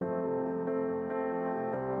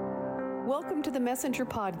Welcome to the Messenger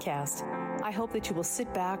Podcast. I hope that you will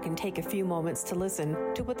sit back and take a few moments to listen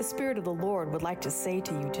to what the Spirit of the Lord would like to say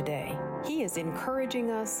to you today. He is encouraging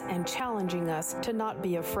us and challenging us to not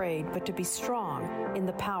be afraid, but to be strong in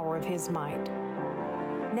the power of His might.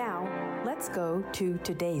 Now, let's go to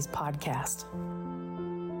today's podcast.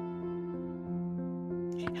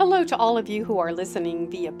 Hello to all of you who are listening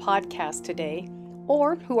via podcast today,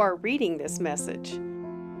 or who are reading this message.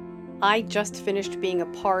 I just finished being a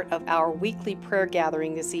part of our weekly prayer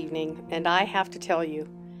gathering this evening, and I have to tell you,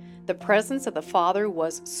 the presence of the Father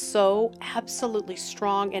was so absolutely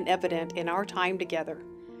strong and evident in our time together.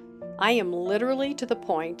 I am literally to the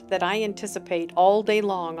point that I anticipate all day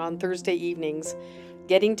long on Thursday evenings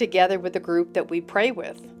getting together with the group that we pray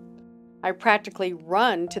with. I practically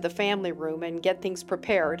run to the family room and get things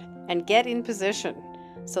prepared and get in position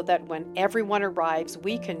so that when everyone arrives,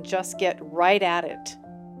 we can just get right at it.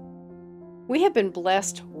 We have been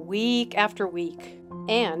blessed week after week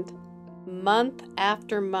and month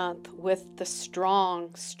after month with the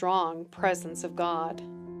strong, strong presence of God.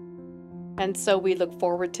 And so we look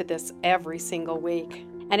forward to this every single week.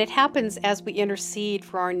 And it happens as we intercede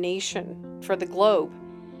for our nation, for the globe,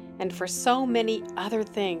 and for so many other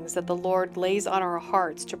things that the Lord lays on our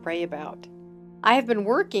hearts to pray about. I have been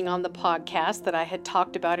working on the podcast that I had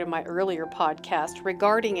talked about in my earlier podcast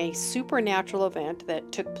regarding a supernatural event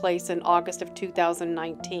that took place in August of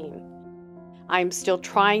 2019. I'm still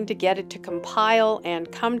trying to get it to compile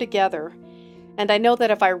and come together, and I know that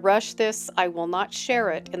if I rush this, I will not share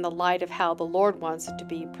it in the light of how the Lord wants it to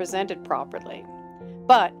be presented properly.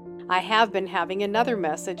 But I have been having another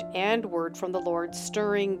message and word from the Lord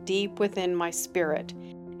stirring deep within my spirit,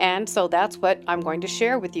 and so that's what I'm going to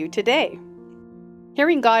share with you today.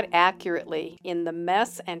 Hearing God accurately in the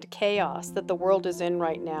mess and chaos that the world is in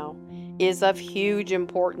right now is of huge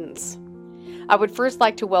importance. I would first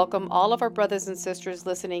like to welcome all of our brothers and sisters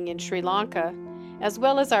listening in Sri Lanka, as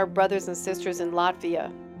well as our brothers and sisters in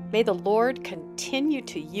Latvia. May the Lord continue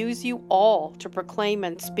to use you all to proclaim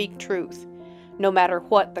and speak truth, no matter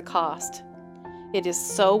what the cost. It is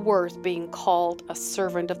so worth being called a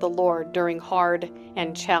servant of the Lord during hard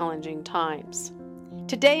and challenging times.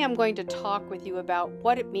 Today I'm going to talk with you about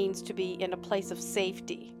what it means to be in a place of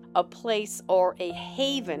safety, a place or a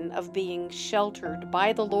haven of being sheltered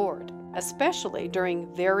by the Lord, especially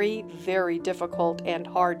during very, very difficult and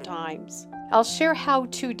hard times. I'll share how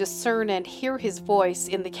to discern and hear His voice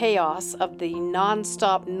in the chaos of the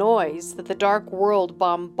nonstop noise that the dark world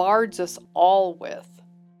bombards us all with.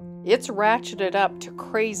 It's ratcheted up to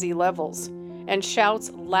crazy levels and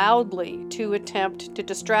shouts loudly to attempt to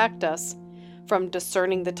distract us from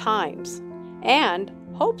discerning the times, and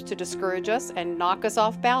hopes to discourage us and knock us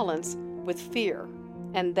off balance with fear,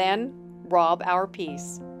 and then rob our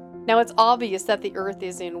peace. Now, it's obvious that the earth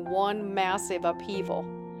is in one massive upheaval,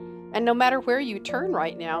 and no matter where you turn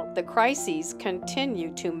right now, the crises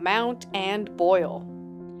continue to mount and boil.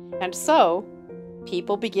 And so,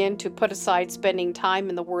 people begin to put aside spending time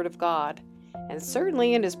in the Word of God, and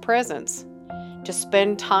certainly in His presence, to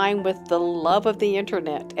spend time with the love of the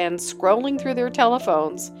internet and scrolling through their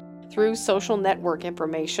telephones through social network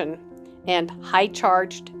information and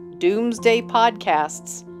high-charged doomsday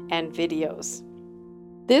podcasts and videos.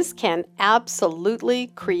 This can absolutely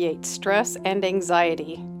create stress and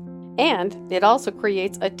anxiety, and it also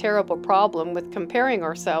creates a terrible problem with comparing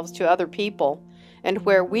ourselves to other people and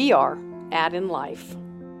where we are at in life.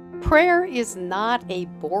 Prayer is not a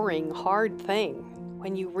boring, hard thing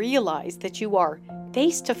when you realize that you are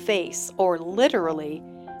face to face, or literally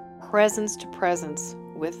presence to presence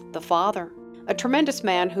with the Father. A tremendous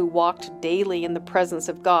man who walked daily in the presence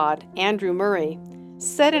of God, Andrew Murray,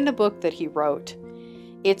 said in a book that he wrote,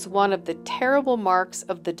 "It's one of the terrible marks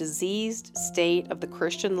of the diseased state of the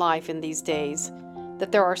Christian life in these days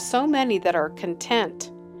that there are so many that are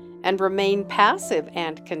content and remain passive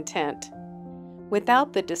and content,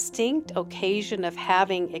 without the distinct occasion of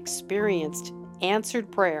having experienced answered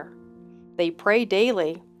prayer. They pray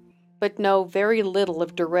daily, but know very little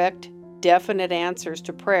of direct, definite answers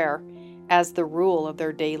to prayer as the rule of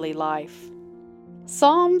their daily life."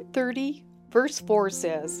 Psalm 30, verse 4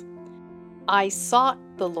 says, "I sought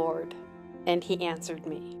the Lord, and He answered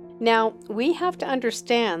me." Now, we have to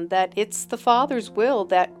understand that it's the Father's will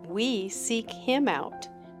that we seek Him out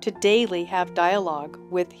to daily have dialogue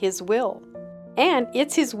with His will. And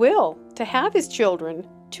it's His will to have His children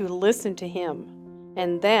to listen to Him,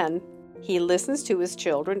 and then He listens to His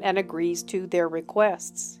children and agrees to their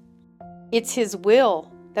requests. It's His will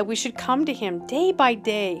that we should come to Him day by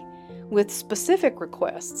day with specific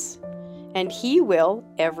requests, and He will,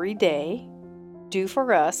 every day, do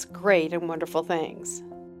for us great and wonderful things.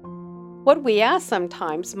 What we ask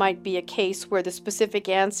sometimes might be a case where the specific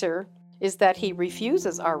answer is that He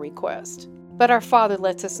refuses our request. But our Father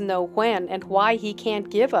lets us know when and why He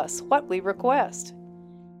can't give us what we request.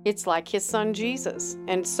 It's like His Son Jesus,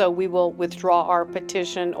 and so we will withdraw our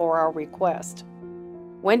petition or our request.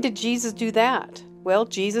 When did Jesus do that? Well,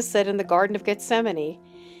 Jesus said in the Garden of Gethsemane,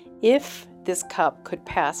 "If this cup could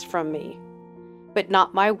pass from me, but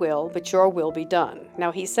not my will, but your will be done."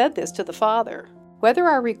 Now, He said this to the Father. Whether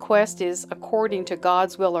our request is according to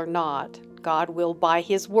God's will or not, God will, by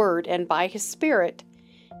His Word and by His Spirit,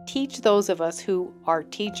 teach those of us who are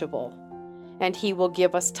teachable, and He will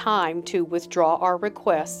give us time to withdraw our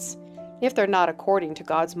requests if they're not according to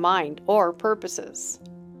God's mind or purposes.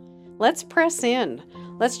 Let's press in.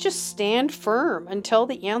 Let's just stand firm until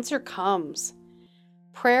the answer comes.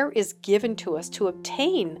 Prayer is given to us to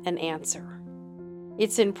obtain an answer.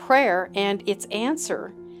 It's in prayer and its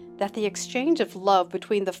answer that the exchange of love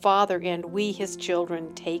between the Father and we, His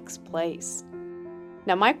children, takes place.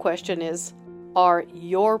 Now, my question is, are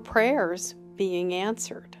your prayers being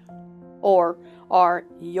answered? Or are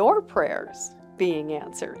your prayers being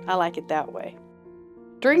answered? I like it that way.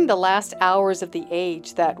 During the last hours of the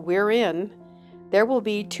age that we're in, there will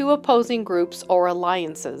be two opposing groups or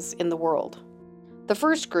alliances in the world. The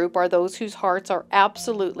first group are those whose hearts are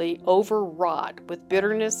absolutely overwrought with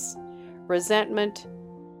bitterness, resentment,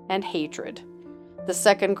 and hatred. The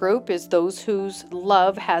second group is those whose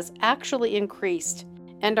love has actually increased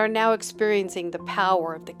and are now experiencing the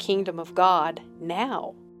power of the kingdom of God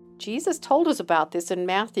now. Jesus told us about this in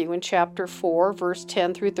Matthew in chapter 4, verse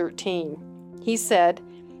 10 through 13. He said,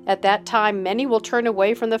 "At that time many will turn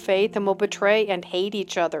away from the faith and will betray and hate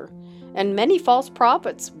each other, and many false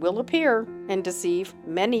prophets will appear and deceive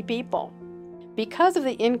many people. Because of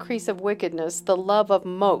the increase of wickedness, the love of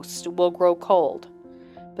most will grow cold,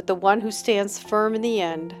 but the one who stands firm in the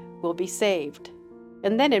end will be saved."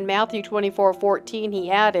 And then in Matthew 24:14 he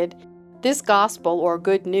added, "This gospel or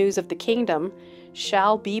good news of the kingdom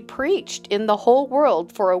shall be preached in the whole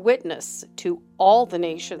world for a witness to all the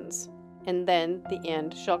nations, and then the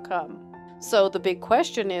end shall come." So the big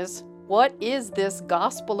question is, what is this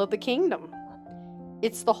gospel of the kingdom?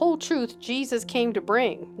 It's the whole truth Jesus came to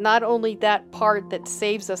bring, not only that part that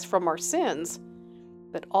saves us from our sins,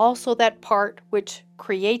 but also that part which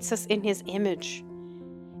creates us in His image.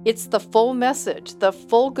 It's the full message, the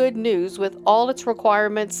full good news with all its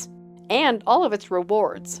requirements and all of its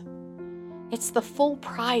rewards. It's the full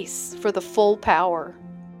price for the full power.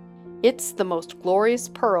 It's the most glorious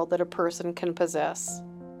pearl that a person can possess.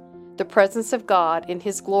 The presence of God in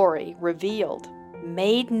His glory revealed,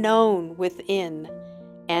 made known within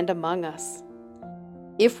and among us.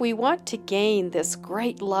 If we want to gain this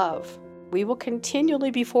great love, we will continually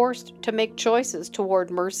be forced to make choices toward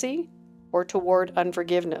mercy or toward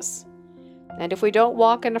unforgiveness. And if we don't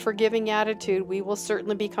walk in a forgiving attitude, we will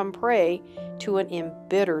certainly become prey to an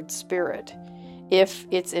embittered spirit, if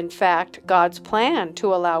it's in fact God's plan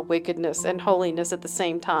to allow wickedness and holiness at the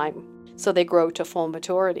same time, so they grow to full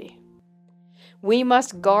maturity. We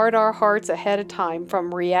must guard our hearts ahead of time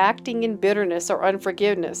from reacting in bitterness or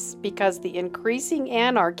unforgiveness, because the increasing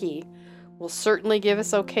anarchy will certainly give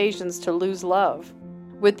us occasions to lose love,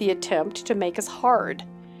 with the attempt to make us hard,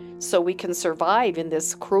 so we can survive in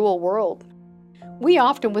this cruel world. We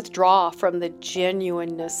often withdraw from the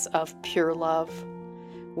genuineness of pure love.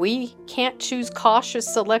 We can't choose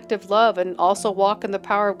cautious, selective love and also walk in the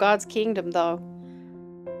power of God's kingdom, though.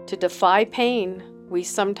 To defy pain, we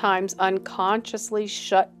sometimes unconsciously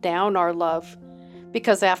shut down our love,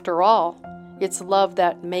 because after all, it's love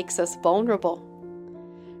that makes us vulnerable.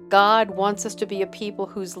 God wants us to be a people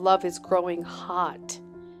whose love is growing hot,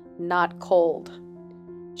 not cold.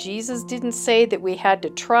 Jesus didn't say that we had to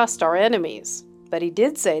trust our enemies, but He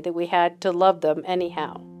did say that we had to love them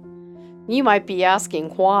anyhow. You might be asking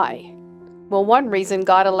why. Well, one reason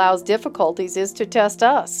God allows difficulties is to test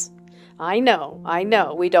us. I know,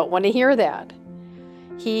 we don't want to hear that.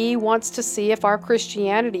 He wants to see if our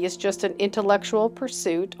Christianity is just an intellectual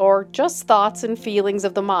pursuit or just thoughts and feelings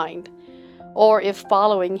of the mind, or if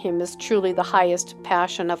following Him is truly the highest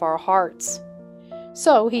passion of our hearts.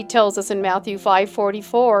 So He tells us in Matthew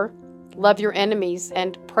 5:44, "Love your enemies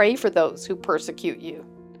and pray for those who persecute you."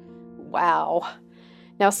 Wow.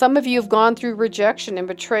 Now, some of you have gone through rejection and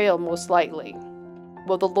betrayal, most likely.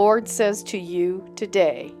 Well, the Lord says to you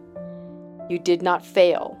today, you did not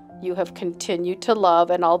fail. You have continued to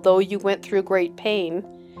love, and although you went through great pain,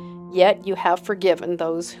 yet you have forgiven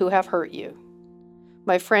those who have hurt you.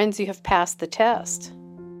 My friends, you have passed the test.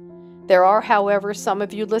 There are, however, some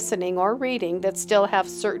of you listening or reading that still have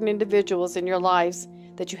certain individuals in your lives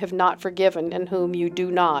that you have not forgiven and whom you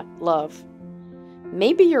do not love.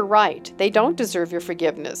 Maybe you're right. They don't deserve your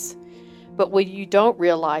forgiveness. But what you don't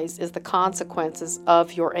realize is the consequences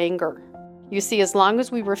of your anger. You see, as long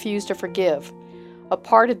as we refuse to forgive, a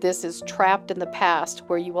part of this is trapped in the past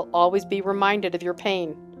where you will always be reminded of your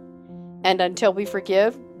pain. And until we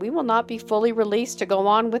forgive, we will not be fully released to go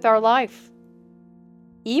on with our life.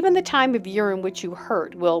 Even the time of year in which you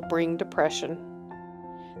hurt will bring depression.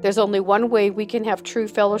 There's only one way we can have true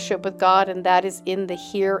fellowship with God, and that is in the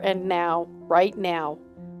here and now, right now,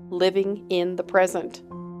 living in the present.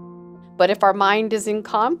 But if our mind is in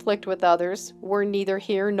conflict with others, we're neither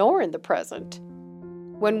here nor in the present.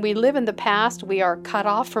 When we live in the past, we are cut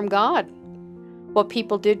off from God. What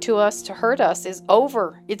people did to us to hurt us is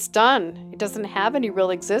over. It's done. It doesn't have any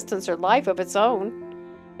real existence or life of its own,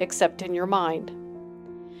 except in your mind.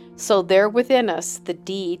 So there within us, the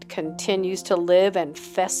deed continues to live and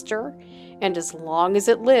fester, and as long as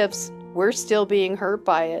it lives, we're still being hurt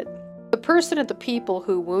by it. The person and the people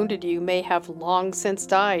who wounded you may have long since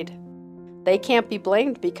died. They can't be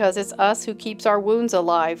blamed because it's us who keeps our wounds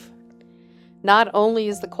alive. Not only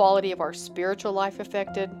is the quality of our spiritual life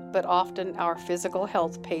affected, but often our physical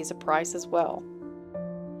health pays a price as well.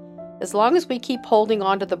 As long as we keep holding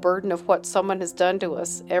on to the burden of what someone has done to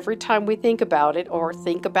us, every time we think about it or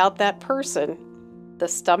think about that person, the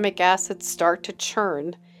stomach acids start to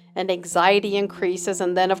churn and anxiety increases,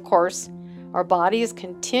 and then, of course, our body is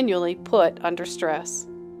continually put under stress.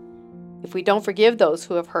 If we don't forgive those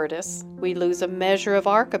who have hurt us, we lose a measure of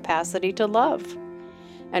our capacity to love.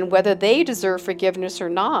 And whether they deserve forgiveness or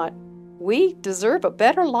not, we deserve a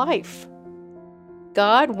better life.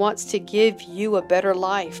 God wants to give you a better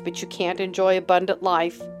life, but you can't enjoy abundant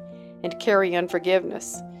life and carry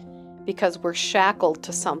unforgiveness because we're shackled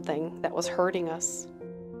to something that was hurting us.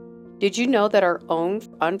 Did you know that our own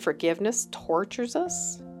unforgiveness tortures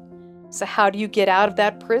us? So how do you get out of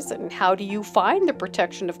that prison? How do you find the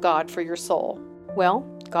protection of God for your soul? Well,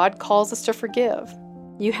 God calls us to forgive.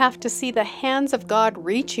 You have to see the hands of God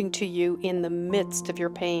reaching to you in the midst of your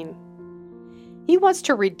pain. He wants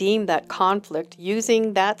to redeem that conflict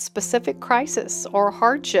using that specific crisis or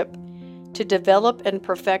hardship to develop and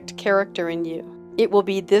perfect character in you. It will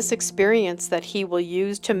be this experience that He will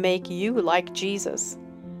use to make you like Jesus.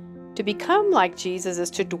 To become like Jesus is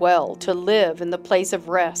to dwell, to live in the place of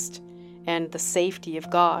rest and the safety of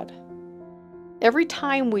God. Every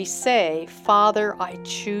time we say, "Father, I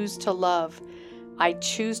choose to love, I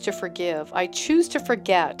choose to forgive, I choose to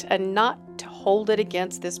forget, and not to hold it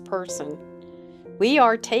against this person," we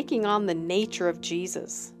are taking on the nature of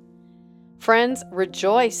Jesus. Friends,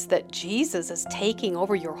 rejoice that Jesus is taking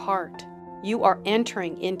over your heart. You are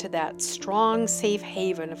entering into that strong, safe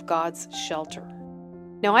haven of God's shelter.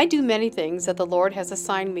 Now, I do many things that the Lord has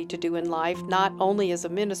assigned me to do in life, not only as a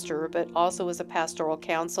minister, but also as a pastoral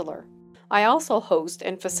counselor. I also host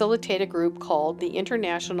and facilitate a group called the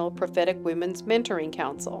International Prophetic Women's Mentoring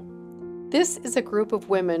Council. This is a group of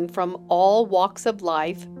women from all walks of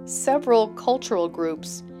life, several cultural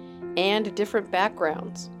groups, and different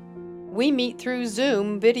backgrounds. We meet through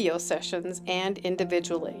Zoom video sessions and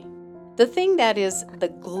individually. The thing that is the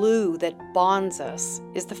glue that bonds us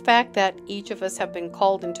is the fact that each of us have been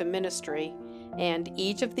called into ministry, and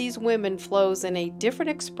each of these women flows in a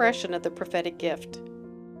different expression of the prophetic gift.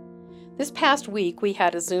 This past week, we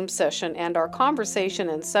had a Zoom session, and our conversation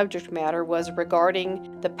and subject matter was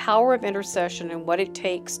regarding the power of intercession and what it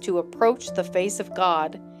takes to approach the face of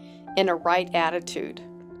God in a right attitude.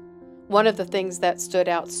 One of the things that stood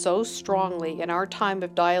out so strongly in our time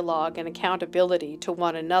of dialogue and accountability to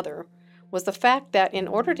one another was the fact that in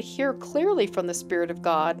order to hear clearly from the Spirit of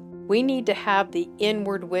God, we need to have the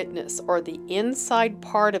inward witness, or the inside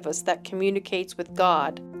part of us that communicates with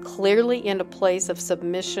God, clearly in a place of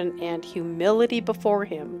submission and humility before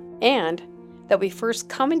Him, and that we first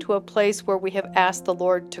come into a place where we have asked the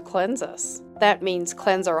Lord to cleanse us. That means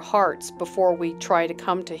cleanse our hearts before we try to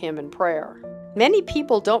come to Him in prayer. Many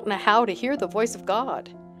people don't know how to hear the voice of God.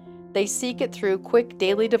 They seek it through quick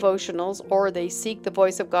daily devotionals, or they seek the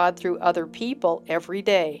voice of God through other people every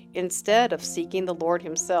day, instead of seeking the Lord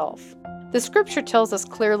Himself. The scripture tells us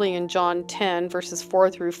clearly in John 10, verses 4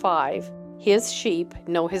 through 5, His sheep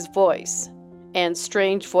know His voice, and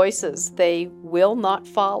strange voices they will not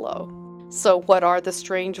follow. So what are the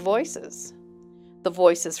strange voices? The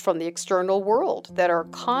voices from the external world that are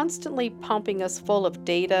constantly pumping us full of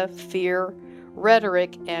data, fear,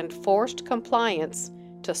 rhetoric, and forced compliance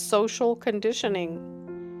to social conditioning.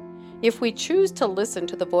 If we choose to listen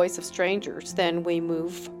to the voice of strangers, then we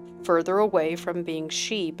move further away from being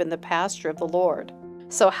sheep in the pasture of the Lord.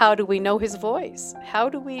 So how do we know His voice? How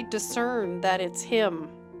do we discern that it's Him?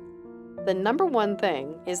 The number one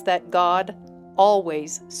thing is that God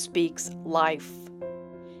always speaks life.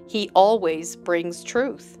 He always brings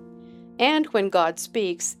truth. And when God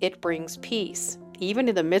speaks, it brings peace, even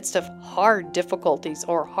in the midst of hard difficulties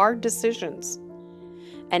or hard decisions.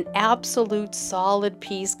 An absolute solid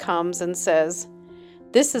peace comes and says,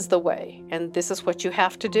 this is the way, and this is what you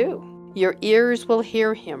have to do. Your ears will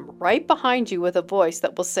hear Him right behind you with a voice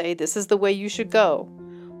that will say, this is the way you should go,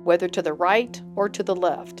 whether to the right or to the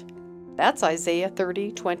left. That's Isaiah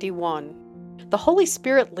 30:21. The Holy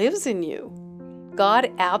Spirit lives in you.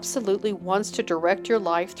 God absolutely wants to direct your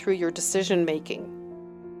life through your decision making.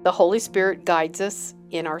 The Holy Spirit guides us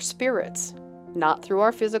in our spirits, not through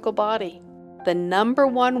our physical body. The number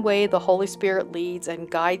one way the Holy Spirit leads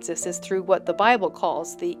and guides us is through what the Bible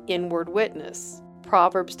calls the inward witness.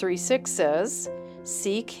 Proverbs 3:6 says,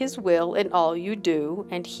 seek His will in all you do,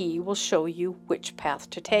 and He will show you which path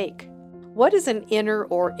to take. What is an inner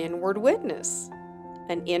or inward witness?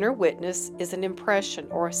 An inner witness is an impression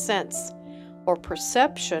or a sense or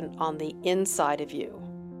perception on the inside of you.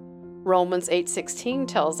 Romans 8:16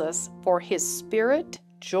 tells us, for His Spirit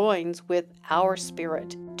joins with our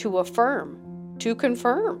spirit to affirm, to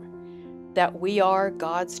confirm that we are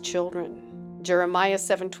God's children. Jeremiah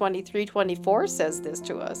 7:23-24 says this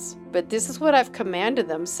to us. But this is what I've commanded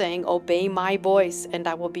them, saying, obey my voice, and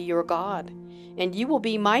I will be your God, and you will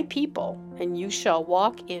be my people, and you shall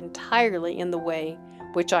walk entirely in the way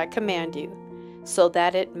which I command you, so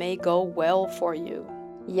that it may go well for you.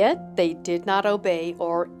 Yet they did not obey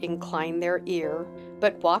or incline their ear,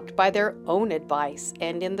 but walked by their own advice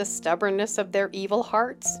and in the stubbornness of their evil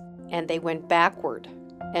hearts, and they went backward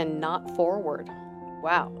and not forward.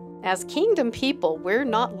 Wow. As kingdom people, we're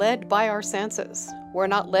not led by our senses. We're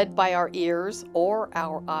not led by our ears or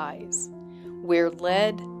our eyes. We're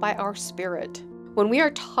led by our spirit. When we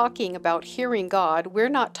are talking about hearing God, we're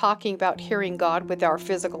not talking about hearing God with our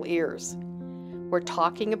physical ears. We're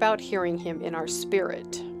talking about hearing Him in our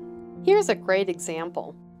spirit. Here's a great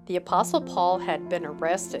example. The Apostle Paul had been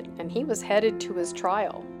arrested and he was headed to his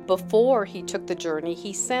trial. Before he took the journey,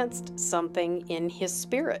 he sensed something in his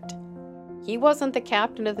spirit. He wasn't the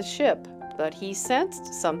captain of the ship, but he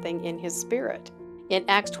sensed something in his spirit. In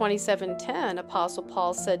Acts 27:10, Apostle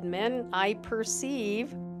Paul said, men, I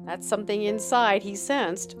perceive, that's something inside he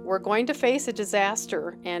sensed, we're going to face a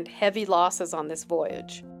disaster and heavy losses on this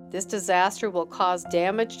voyage. This disaster will cause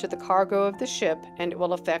damage to the cargo of the ship, and it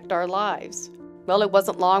will affect our lives. Well, it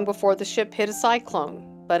wasn't long before the ship hit a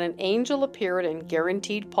cyclone, but an angel appeared and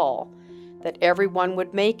guaranteed Paul that everyone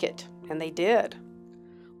would make it, and they did.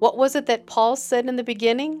 What was it that Paul said in the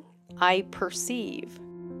beginning? I perceive.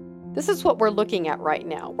 This is what we're looking at right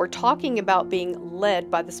now. We're talking about being led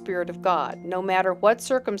by the Spirit of God, no matter what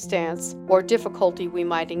circumstance or difficulty we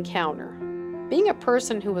might encounter. Being a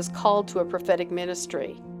person who is called to a prophetic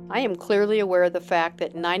ministry, I am clearly aware of the fact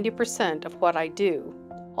that 90% of what I do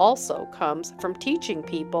also comes from teaching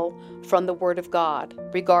people from the Word of God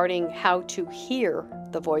regarding how to hear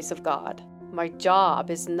the voice of God. My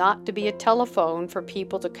job is not to be a telephone for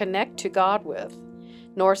people to connect to God with,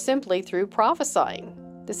 nor simply through prophesying.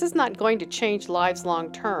 This is not going to change lives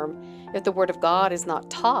long term if the Word of God is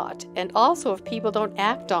not taught, and also if people don't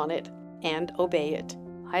act on it and obey it.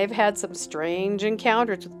 I have had some strange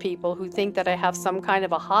encounters with people who think that I have some kind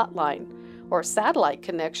of a hotline or satellite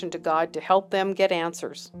connection to God to help them get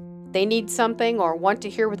answers. They need something or want to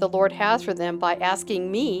hear what the Lord has for them by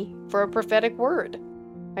asking me for a prophetic word.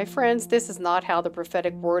 My friends, this is not how the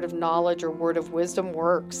prophetic word of knowledge or word of wisdom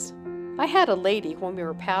works. I had a lady when we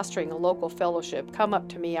were pastoring a local fellowship come up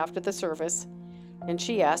to me after the service, and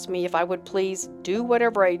she asked me if I would please do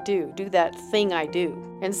whatever I do that thing I do,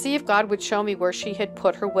 and see if God would show me where she had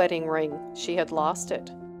put her wedding ring. She had lost it.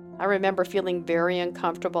 I remember feeling very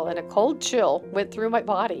uncomfortable, and a cold chill went through my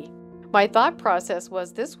body. My thought process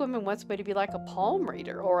was, this woman wants me to be like a palm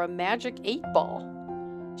reader or a magic 8-ball.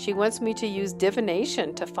 She wants me to use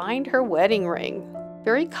divination to find her wedding ring.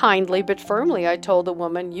 Very kindly but firmly, I told the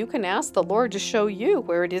woman, you can ask the Lord to show you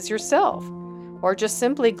where it is yourself, or just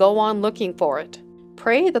simply go on looking for it.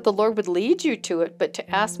 Pray that the Lord would lead you to it, but to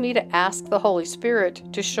ask me to ask the Holy Spirit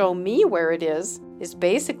to show me where it is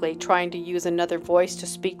basically trying to use another voice to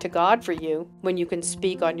speak to God for you when you can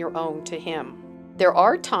speak on your own to Him. There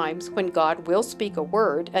are times when God will speak a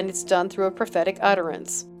word, and it's done through a prophetic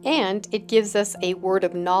utterance, and it gives us a word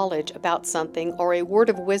of knowledge about something or a word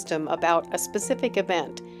of wisdom about a specific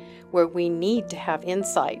event where we need to have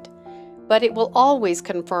insight. But it will always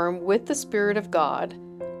confirm with the Spirit of God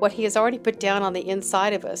what He has already put down on the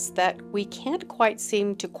inside of us that we can't quite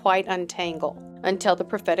seem to quite untangle. until the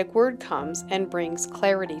prophetic word comes and brings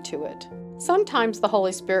clarity to it. Sometimes the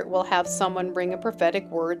Holy Spirit will have someone bring a prophetic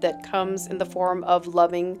word that comes in the form of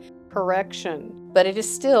loving correction, but it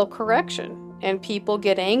is still correction, and people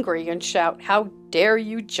get angry and shout, "How dare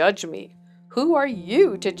you judge me? Who are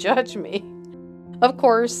you to judge me?" Of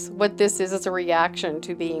course, what this is a reaction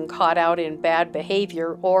to being caught out in bad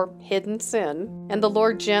behavior or hidden sin, and the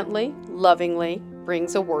Lord gently, lovingly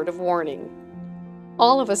brings a word of warning.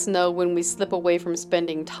 All of us know when we slip away from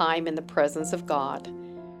spending time in the presence of God.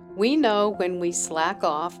 We know when we slack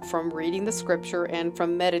off from reading the scripture and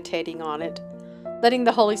from meditating on it, letting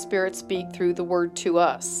the Holy Spirit speak through the word to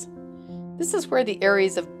us. This is where the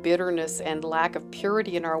areas of bitterness and lack of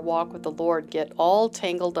purity in our walk with the Lord get all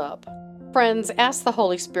tangled up. Friends, ask the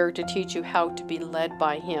Holy Spirit to teach you how to be led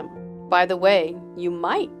by Him. By the way, you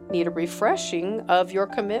might need a refreshing of your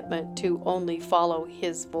commitment to only follow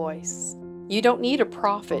His voice. You don't need a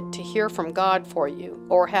prophet to hear from God for you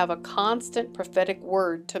or have a constant prophetic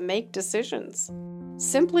word to make decisions.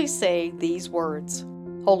 Simply say these words,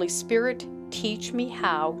 "Holy Spirit, teach me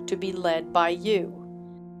how to be led by you."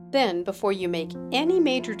 Then, before you make any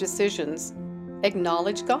major decisions,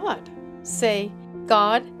 acknowledge God. Say,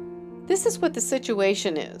 "God, this is what the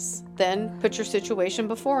situation is." Then put your situation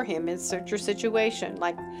before Him. Insert your situation,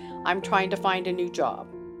 like, "I'm trying to find a new job.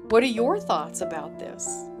 What are your thoughts about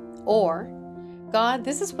this?" Or, "God,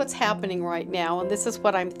 this is what's happening right now, and this is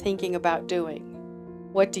what I'm thinking about doing.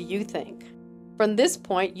 What do you think?" From this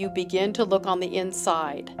point, you begin to look on the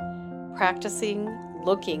inside, practicing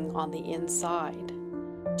looking on the inside.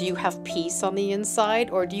 Do you have peace on the inside,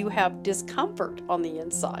 or do you have discomfort on the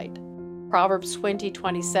inside? Proverbs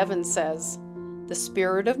 20:27 says, "The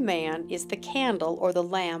spirit of man is the candle or the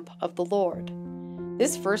lamp of the Lord."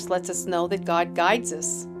 This verse lets us know that God guides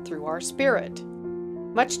us through our spirit.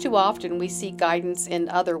 Much too often we seek guidance in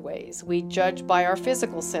other ways. We judge by our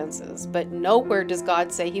physical senses, but nowhere does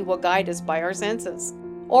God say He will guide us by our senses.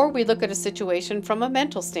 Or we look at a situation from a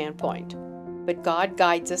mental standpoint. But God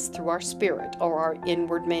guides us through our spirit or our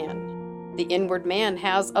inward man. The inward man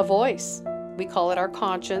has a voice. We call it our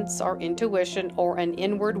conscience, our intuition, or an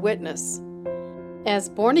inward witness. As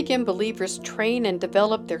born-again believers train and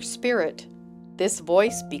develop their spirit, this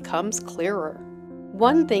voice becomes clearer.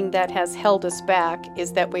 One thing that has held us back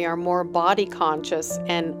is that we are more body conscious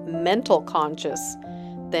and mental conscious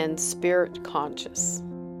than spirit conscious.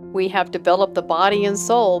 We have developed the body and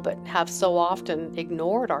soul, but have so often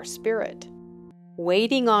ignored our spirit.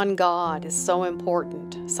 Waiting on God is so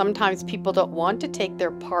important. Sometimes people don't want to take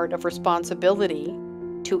their part of responsibility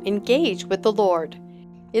to engage with the Lord.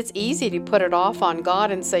 It's easy to put it off on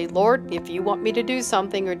God and say, "Lord, if you want me to do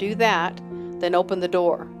something or do that, then open the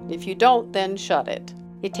door. If you don't, then shut it."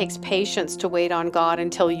 It takes patience to wait on God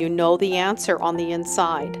until you know the answer on the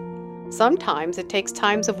inside. Sometimes it takes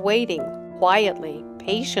times of waiting, quietly,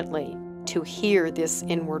 patiently, to hear this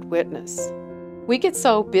inward witness. We get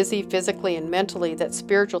so busy physically and mentally that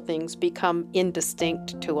spiritual things become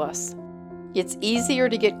indistinct to us. It's easier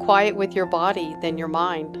to get quiet with your body than your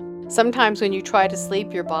mind. Sometimes when you try to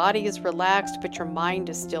sleep, your body is relaxed, but your mind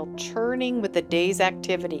is still churning with the day's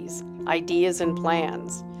activities, ideas, and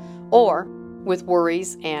plans, or with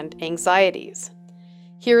worries and anxieties.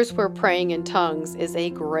 Here's where praying in tongues is a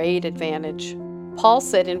great advantage. Paul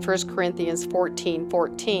said in 1 Corinthians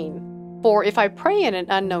 14:14, "For if I pray in an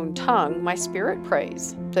unknown tongue, my spirit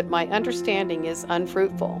prays, but my understanding is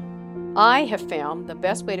unfruitful." I have found the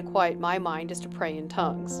best way to quiet my mind is to pray in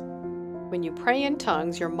tongues. When you pray in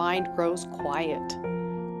tongues, your mind grows quiet.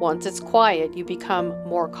 Once it's quiet, you become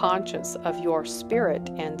more conscious of your spirit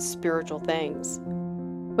and spiritual things.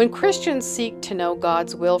 When Christians seek to know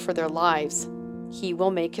God's will for their lives, He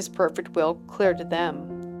will make His perfect will clear to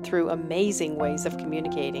them through amazing ways of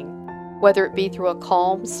communicating. Whether it be through a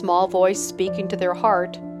calm, small voice speaking to their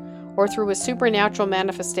heart, or through a supernatural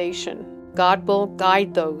manifestation, God will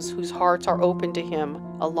guide those whose hearts are open to Him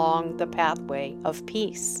along the pathway of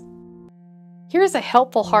peace. Here's a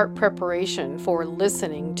helpful heart preparation for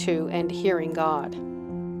listening to and hearing God.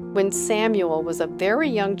 When Samuel was a very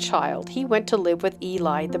young child, he went to live with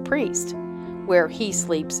Eli the priest, where he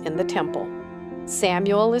sleeps in the temple.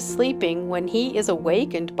 Samuel is sleeping when he is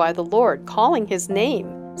awakened by the Lord calling his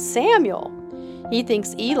name, Samuel. He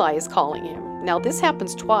thinks Eli is calling him. Now this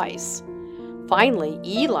happens twice. Finally,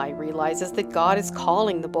 Eli realizes that God is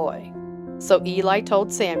calling the boy. So Eli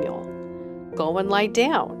told Samuel, "Go and lie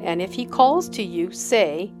down, and if he calls to you,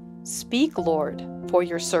 say, 'Speak, Lord, for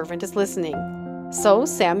your servant is listening.'" So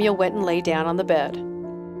Samuel went and lay down on the bed.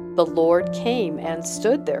 The Lord came and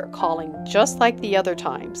stood there, calling just like the other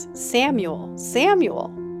times, "Samuel,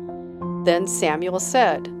 Samuel." Then Samuel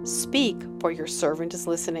said, "Speak, for your servant is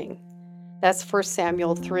listening." That's 1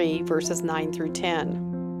 Samuel 3, verses 9 through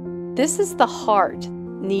 10. This is the heart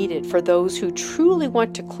needed for those who truly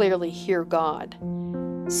want to clearly hear God.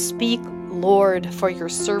 Speak, Lord, for your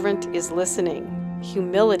servant is listening.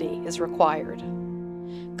 Humility is required.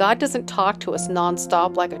 God doesn't talk to us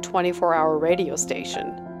nonstop like a 24-hour radio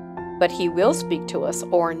station, but He will speak to us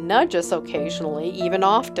or nudge us occasionally, even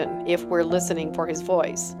often, if we're listening for His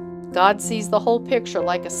voice. God sees the whole picture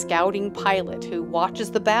like a scouting pilot who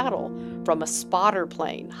watches the battle from a spotter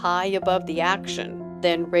plane high above the action,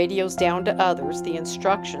 then radios down to others the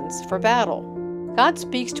instructions for battle. God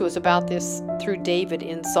speaks to us about this through David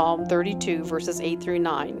in Psalm 32, verses 8 through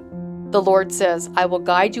 9. The Lord says, "I will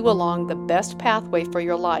guide you along the best pathway for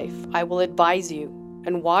your life. I will advise you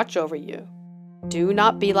and watch over you. Do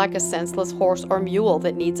not be like a senseless horse or mule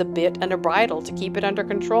that needs a bit and a bridle to keep it under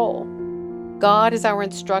control." God is our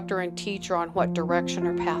instructor and teacher on what direction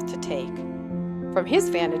or path to take. From His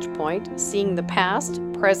vantage point, seeing the past,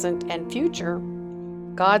 present, and future,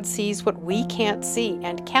 God sees what we can't see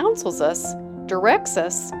and counsels us, directs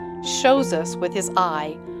us, shows us with His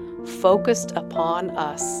eye, focused upon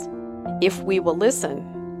us. If we will listen,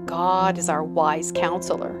 God is our wise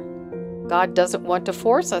counselor. God doesn't want to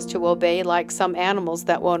force us to obey like some animals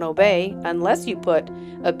that won't obey unless you put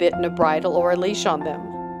a bit and a bridle or a leash on them.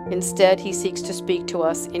 Instead, He seeks to speak to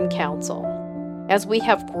us in counsel. As we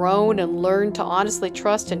have grown and learned to honestly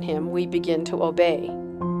trust in Him, we begin to obey.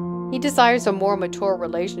 He desires a more mature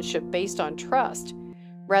relationship based on trust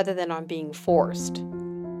rather than on being forced.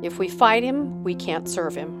 If we fight Him, we can't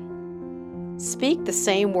serve Him. Speak the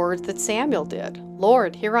same words that Samuel did.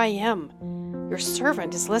 "Lord, here I am. Your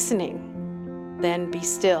servant is listening." Then be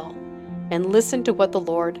still and listen to what the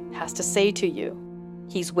Lord has to say to you.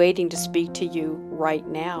 He's waiting to speak to you right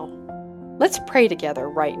now. Let's pray together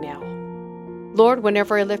right now. Lord,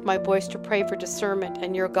 whenever I lift my voice to pray for discernment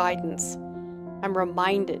and your guidance, I'm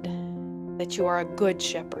reminded that you are a good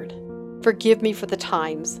shepherd. Forgive me for the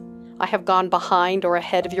times I have gone behind or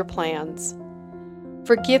ahead of your plans.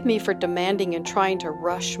 Forgive me for demanding and trying to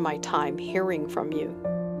rush my time hearing from you.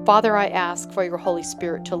 Father, I ask for your Holy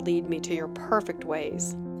Spirit to lead me to your perfect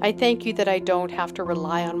ways. I thank you that I don't have to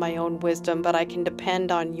rely on my own wisdom, but I can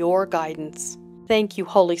depend on your guidance. Thank you,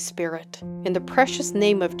 Holy Spirit. In the precious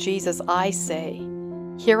name of Jesus, I say,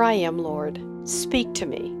 "Here I am, Lord. Speak to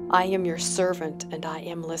me. I am your servant, and I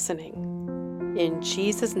am listening." In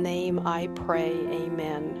Jesus' name I pray,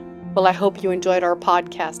 amen. Well, I hope you enjoyed our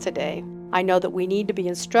podcast today. I know that we need to be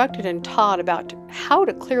instructed and taught about how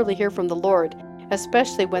to clearly hear from the Lord,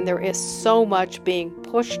 especially when there is so much being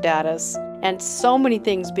pushed at us and so many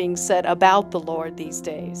things being said about the Lord these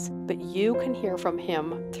days. But you can hear from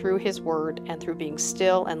Him through His Word and through being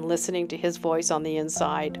still and listening to His voice on the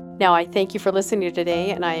inside. Now, I thank you for listening today,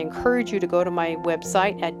 and I encourage you to go to my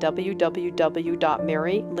website at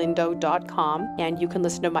www.marylindow.com, and you can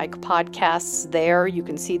listen to my podcasts there. You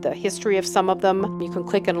can see the history of some of them. You can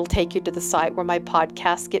click and it'll take you to the site where my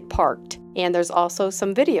podcasts get parked. And there's also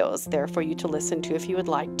some videos there for you to listen to if you would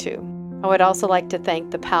like to. I would also like to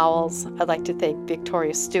thank the Powells. I'd like to thank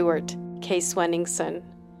Victoria Stewart, Kay Swenningson,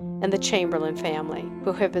 and the Chamberlain family,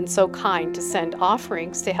 who have been so kind to send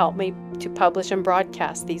offerings to help me to publish and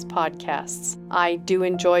broadcast these podcasts. I do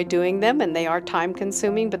enjoy doing them, and they are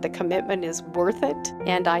time-consuming, but the commitment is worth it.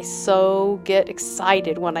 And I so get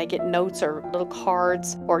excited when I get notes or little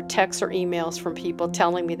cards or texts or emails from people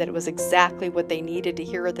telling me that it was exactly what they needed to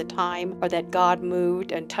hear at the time, or that God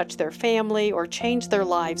moved and touched their family or changed their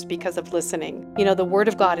lives because of listening. You know, the Word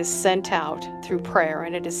of God is sent out through prayer,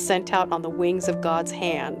 and it is sent out on the wings of God's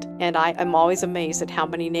hand. And I am always amazed at how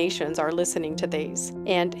many nations are listening to these.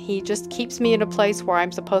 And He just keeps me in a place where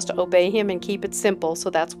I'm supposed to obey Him and keep it simple, so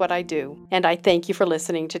that's what I do. And I thank you for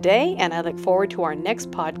listening today, and I look forward to our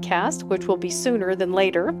next podcast, which will be sooner than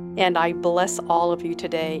later. And I bless all of you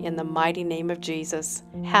today in the mighty name of Jesus.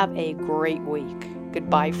 Have a great week.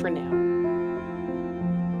 Goodbye for now.